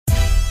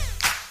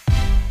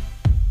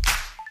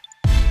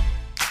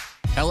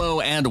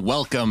Hello and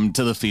welcome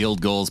to the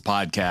Field Goals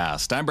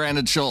Podcast. I'm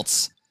Brandon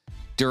Schultz.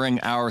 During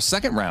our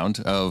second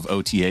round of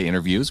OTA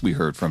interviews, we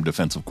heard from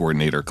defensive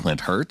coordinator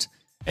Clint Hurt.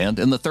 And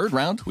in the third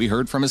round, we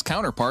heard from his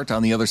counterpart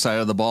on the other side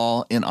of the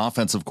ball in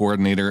offensive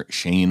coordinator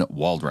Shane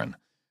Waldron.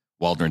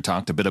 Waldron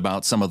talked a bit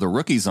about some of the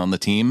rookies on the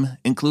team,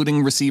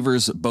 including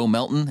receivers Bo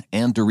Melton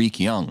and Derek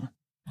Young.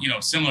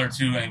 Similar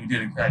to, and we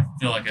did, I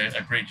feel like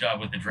a great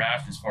job with the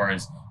draft as far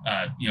as,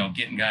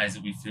 getting guys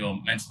that we feel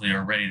mentally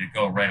are ready to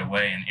go right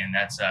away. And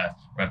that's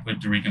where I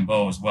put Derek and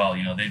Bo as well.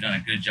 They've done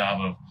a good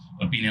job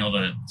of being able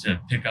to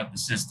pick up the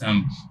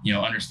system,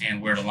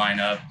 understand where to line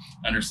up,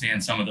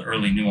 understand some of the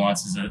early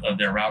nuances of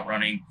their route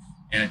running.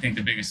 And I think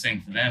the biggest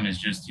thing for them is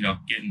just,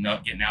 getting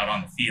out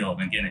on the field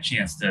and getting a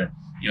chance to,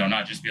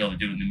 not just be able to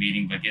do it in the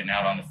meeting, but getting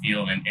out on the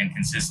field and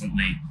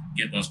consistently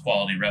get those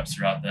quality reps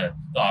throughout the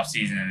off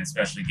season, and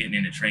especially getting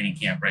into training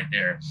camp right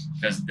there,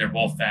 because they're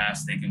both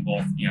fast. They can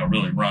both,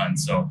 really run.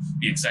 So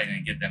be exciting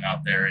to get them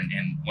out there. And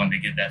when they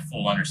get that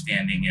full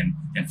understanding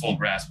and full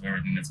grasp of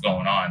everything that's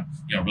going on,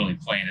 really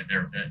playing at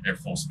their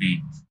full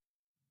speed.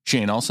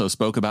 Shane also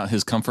spoke about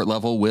his comfort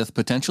level with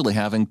potentially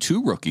having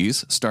two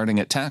rookies starting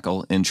at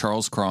tackle in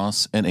Charles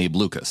Cross and Abe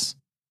Lucas.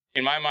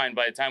 In my mind,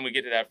 by the time we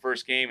get to that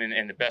first game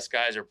and the best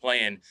guys are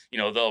playing,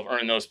 they'll have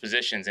earned those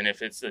positions. And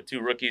if it's the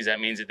two rookies, that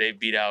means that they've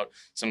beat out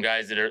some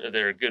guys that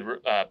are good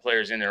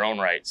players in their own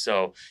right.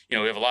 So, we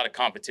have a lot of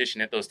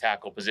competition at those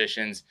tackle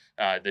positions.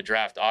 The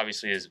draft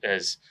obviously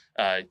has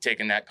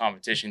taken that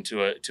competition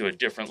to a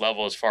different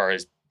level as far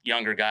as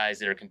younger guys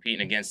that are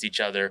competing against each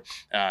other.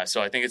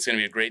 So I think it's going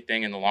to be a great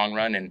thing in the long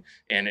run. And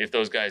if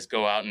those guys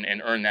go out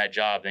and earn that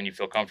job, then you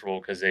feel comfortable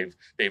because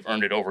they've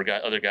earned it over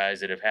other guys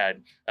that have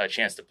had a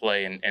chance to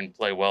play and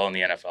play well in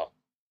the NFL.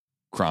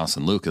 Cross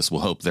and Lucas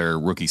will hope their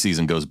rookie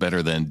season goes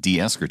better than D.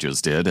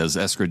 Eskridge's did, as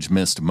Eskridge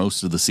missed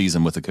most of the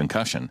season with a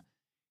concussion.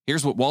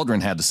 Here's what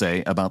Waldron had to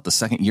say about the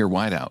second-year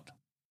wideout.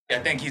 I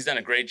think he's done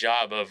a great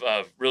job of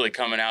really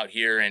coming out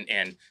here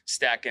and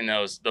stacking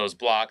those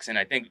blocks. And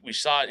I think we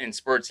saw it in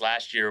spurts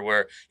last year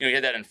where, he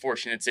had that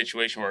unfortunate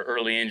situation where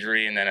early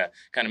injury and then a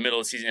kind of middle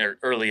of the season or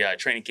early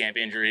training camp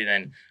injury,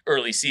 then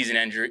early season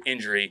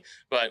injury.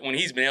 But when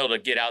he's been able to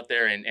get out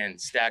there and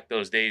stack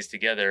those days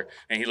together,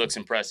 and he looks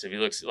impressive. He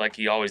looks like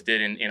he always did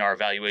in our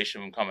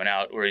evaluation of him coming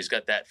out, where he's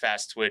got that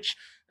fast twitch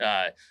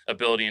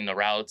ability in the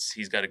routes.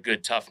 He's got a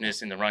good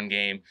toughness in the run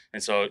game.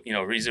 And so,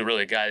 he's a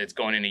really guy that's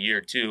going into year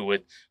two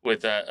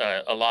with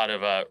a lot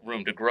of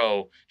room to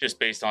grow just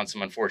based on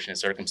some unfortunate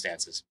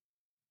circumstances.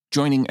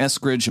 Joining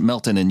Eskridge,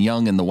 Melton, and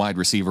Young in the wide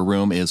receiver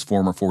room is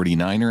former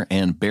 49er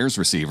and Bears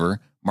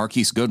receiver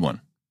Marquise Goodwin.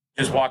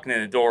 Just walking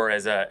in the door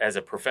as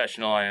a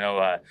professional, I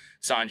know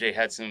Sanjay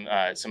had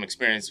some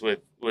experience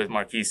with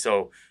Marquise,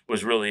 so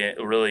was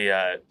really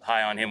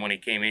high on him when he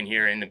came in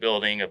here in the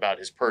building, about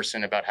his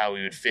person, about how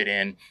he would fit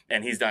in,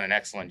 and he's done an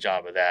excellent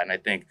job of that. And I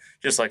think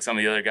just like some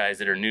of the other guys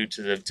that are new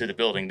to the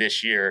building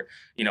this year,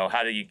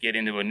 how do you get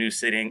into a new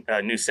setting,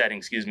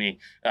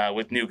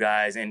 with new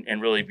guys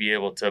and really be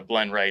able to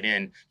blend right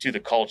in to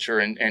the culture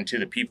and to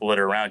the people that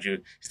are around you?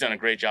 He's done a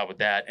great job with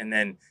that. And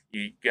then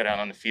you get out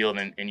on the field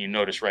and you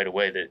notice right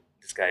away that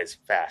this guy is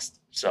fast.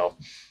 So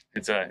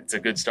it's a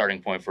good starting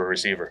point for a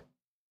receiver.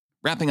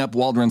 Wrapping up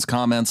Waldron's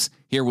comments,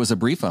 here was a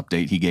brief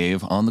update he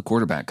gave on the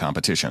quarterback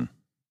competition.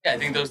 Yeah, I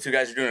think those two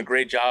guys are doing a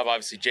great job.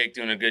 Obviously, Jake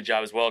doing a good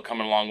job as well,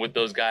 coming along with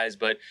those guys.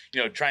 But,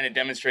 trying to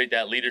demonstrate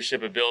that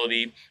leadership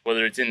ability,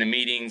 whether it's in the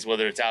meetings,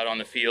 whether it's out on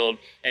the field,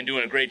 and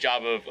doing a great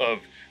job of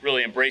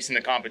really embracing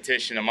the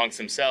competition amongst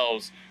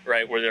themselves,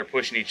 right, where they're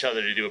pushing each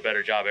other to do a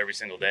better job every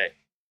single day.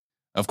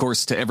 Of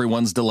course, to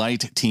everyone's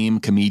delight,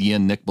 team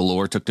comedian Nick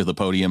Bellore took to the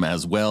podium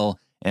as well,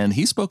 and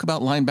he spoke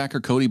about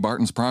linebacker Cody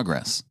Barton's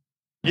progress.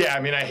 Yeah,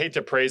 I hate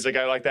to praise a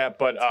guy like that,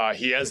 but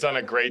he has done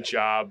a great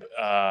job.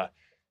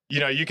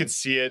 You could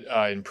see it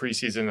in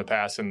preseason in the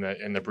past in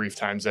the brief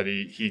times that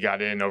he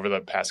got in over the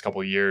past couple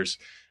of years.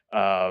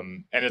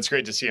 And it's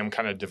great to see him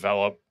kind of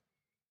develop,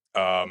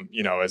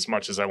 as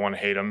much as I want to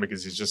hate him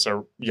because he's just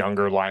a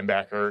younger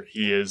linebacker.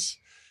 He is,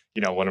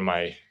 one of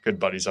my good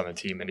buddies on the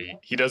team, and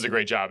he does a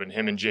great job, and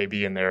him and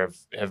JB in there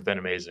have been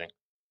amazing.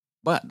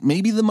 But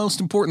maybe the most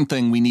important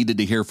thing we needed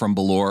to hear from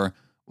Bellore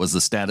was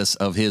the status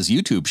of his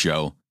YouTube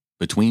show,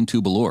 Between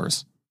Two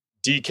Bellores.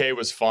 DK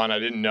was fun. I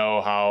didn't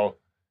know how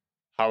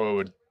it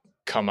would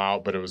come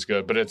out, but it was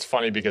good. But it's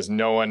funny because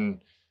no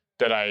one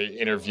that I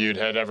interviewed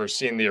had ever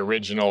seen the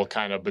original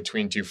kind of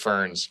Between Two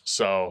Ferns.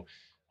 So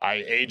I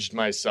aged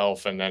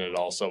myself, and then it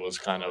also was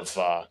kind of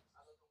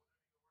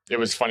it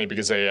was funny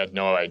because they had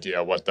no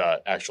idea what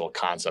the actual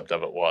concept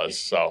of it was.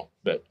 So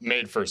that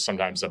made for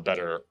sometimes a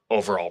better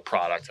overall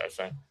product, I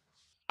think.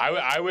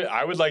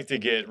 I would like to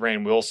get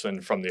Rainn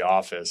Wilson from The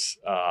Office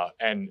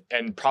and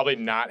probably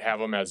not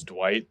have him as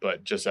Dwight,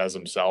 but just as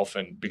himself.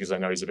 And because I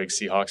know he's a big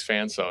Seahawks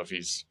fan, so if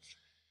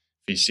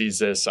he sees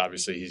this,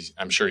 obviously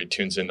I'm sure he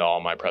tunes into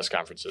all my press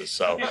conferences.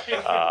 So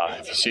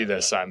if you see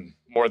this, I'm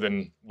more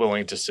than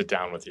willing to sit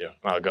down with you.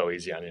 I'll go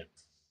easy on you.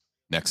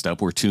 Next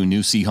up were two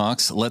new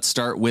Seahawks. Let's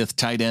start with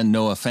tight end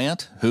Noah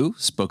Fant, who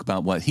spoke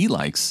about what he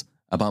likes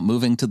about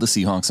moving to the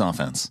Seahawks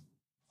offense.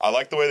 I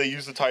like the way they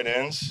use the tight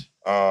ends.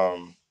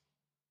 I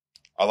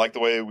like the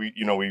way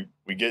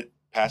we get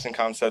passing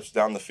concepts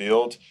down the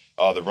field.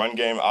 The run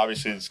game,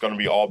 obviously, it's going to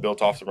be all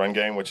built off the run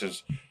game, which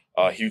is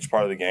a huge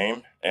part of the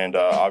game. And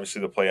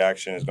obviously, the play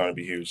action is going to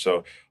be huge.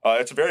 So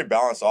it's a very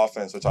balanced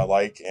offense, which I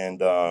like.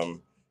 And,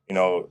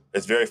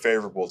 it's very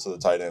favorable to the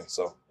tight end.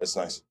 So it's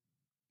nice.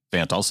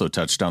 Fant also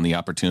touched on the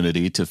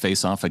opportunity to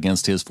face off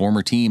against his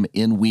former team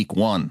in Week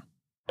 1.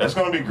 It's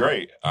going to be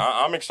great.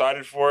 I'm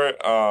excited for it.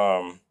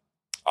 I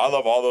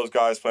love all those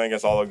guys, playing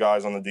against all the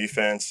guys on the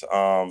defense.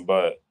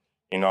 But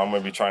I'm going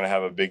to be trying to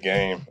have a big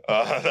game.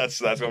 That's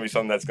going to be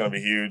something that's going to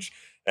be huge.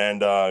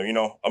 And,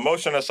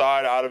 emotion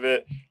aside out of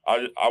it,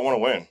 I want to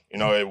win.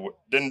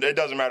 It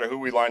doesn't matter who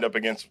we lined up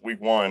against Week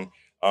 1. We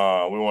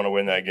want to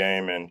win that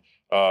game.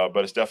 But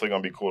it's definitely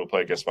going to be cool to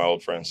play against my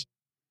old friends.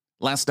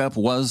 Last up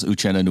was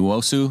Uchenna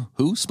Nwosu,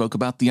 who spoke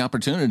about the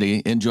opportunity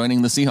in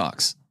joining the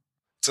Seahawks.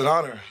 It's an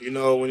honor.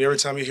 Every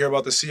time you hear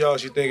about the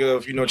Seahawks, you think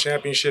of,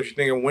 championships, you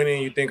think of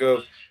winning, you think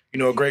of,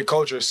 a great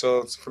culture.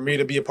 So for me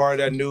to be a part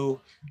of that new,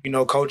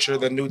 culture,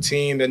 that new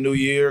team, that new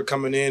year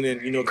coming in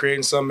and,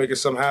 creating something, making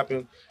something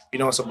happen,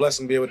 it's a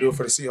blessing to be able to do it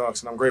for the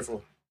Seahawks, and I'm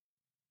grateful.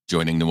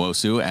 Joining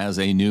Nwosu as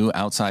a new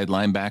outside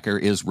linebacker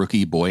is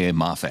rookie Boye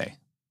Mafe.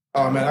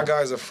 Oh, man, that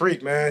guy's a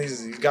freak, man.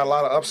 He's got a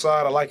lot of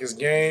upside. I like his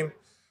game.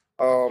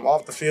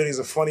 Off the field, he's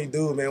a funny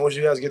dude, man. Once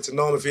you guys get to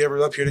know him, if you ever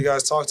up here, you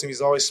guys talk to him,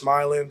 he's always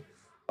smiling.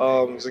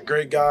 He's a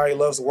great guy. He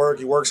loves to work.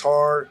 He works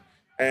hard,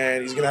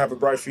 and he's going to have a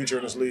bright future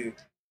in this league.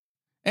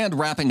 And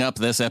wrapping up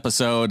this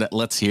episode,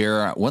 let's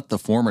hear what the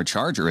former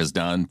Charger has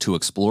done to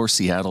explore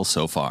Seattle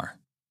so far.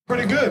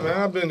 Pretty good, man.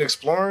 I've been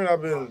exploring.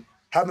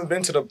 Haven't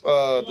been to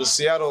the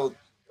Seattle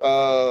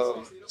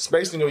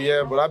Space Needle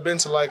yet, but I've been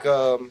to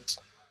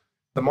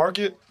the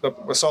market.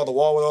 I saw the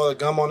wall with all the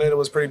gum on it. It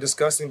was pretty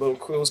disgusting, but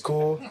it was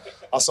cool.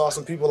 I saw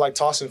some people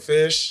tossing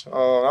fish. That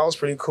was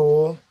pretty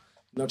cool.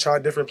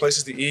 Tried different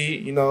places to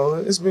eat.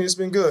 It's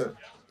been good.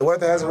 The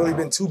weather hasn't really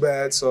been too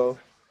bad, so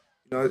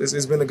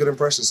it's been a good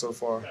impression so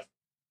far.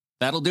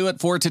 That'll do it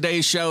for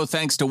today's show.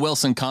 Thanks to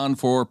Wilson Conn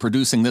for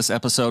producing this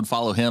episode.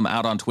 Follow him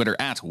out on Twitter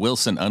at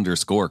Wilson_Conn,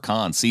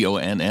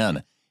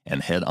 CONN,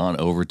 and head on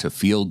over to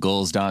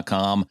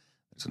fieldgoals.com.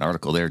 There's an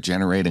article there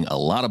generating a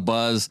lot of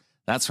buzz.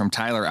 That's from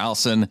Tyler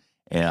Alson,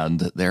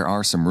 and there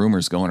are some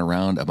rumors going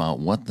around about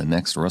what the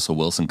next Russell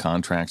Wilson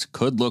contract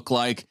could look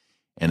like,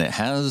 and it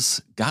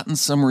has gotten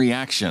some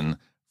reaction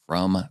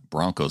from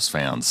Broncos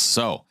fans.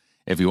 So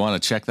if you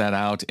want to check that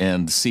out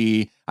and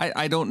see,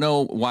 I don't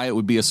know why it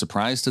would be a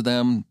surprise to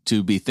them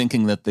to be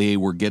thinking that they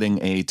were getting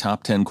a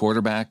top 10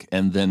 quarterback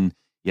and then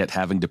yet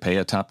having to pay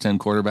a top 10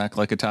 quarterback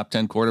like a top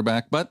 10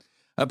 quarterback, but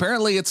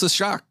apparently it's a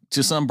shock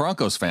to some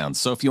Broncos fans.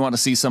 So if you want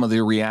to see some of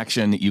the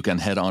reaction, you can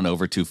head on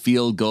over to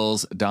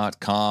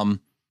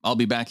fieldgoals.com. I'll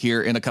be back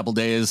here in a couple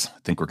days. I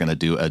think we're going to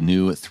do a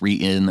new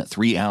 3-in,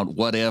 3-out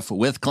what if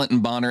with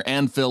Clinton Bonner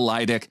and Phil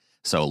Leidick.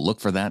 So look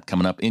for that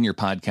coming up in your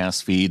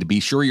podcast feed. Be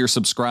sure you're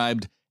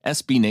subscribed,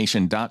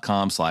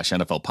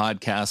 sbnation.com/NFL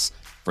podcasts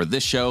for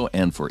this show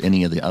and for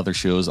any of the other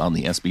shows on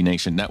the SB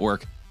Nation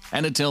network.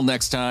 And until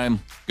next time,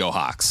 go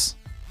Hawks.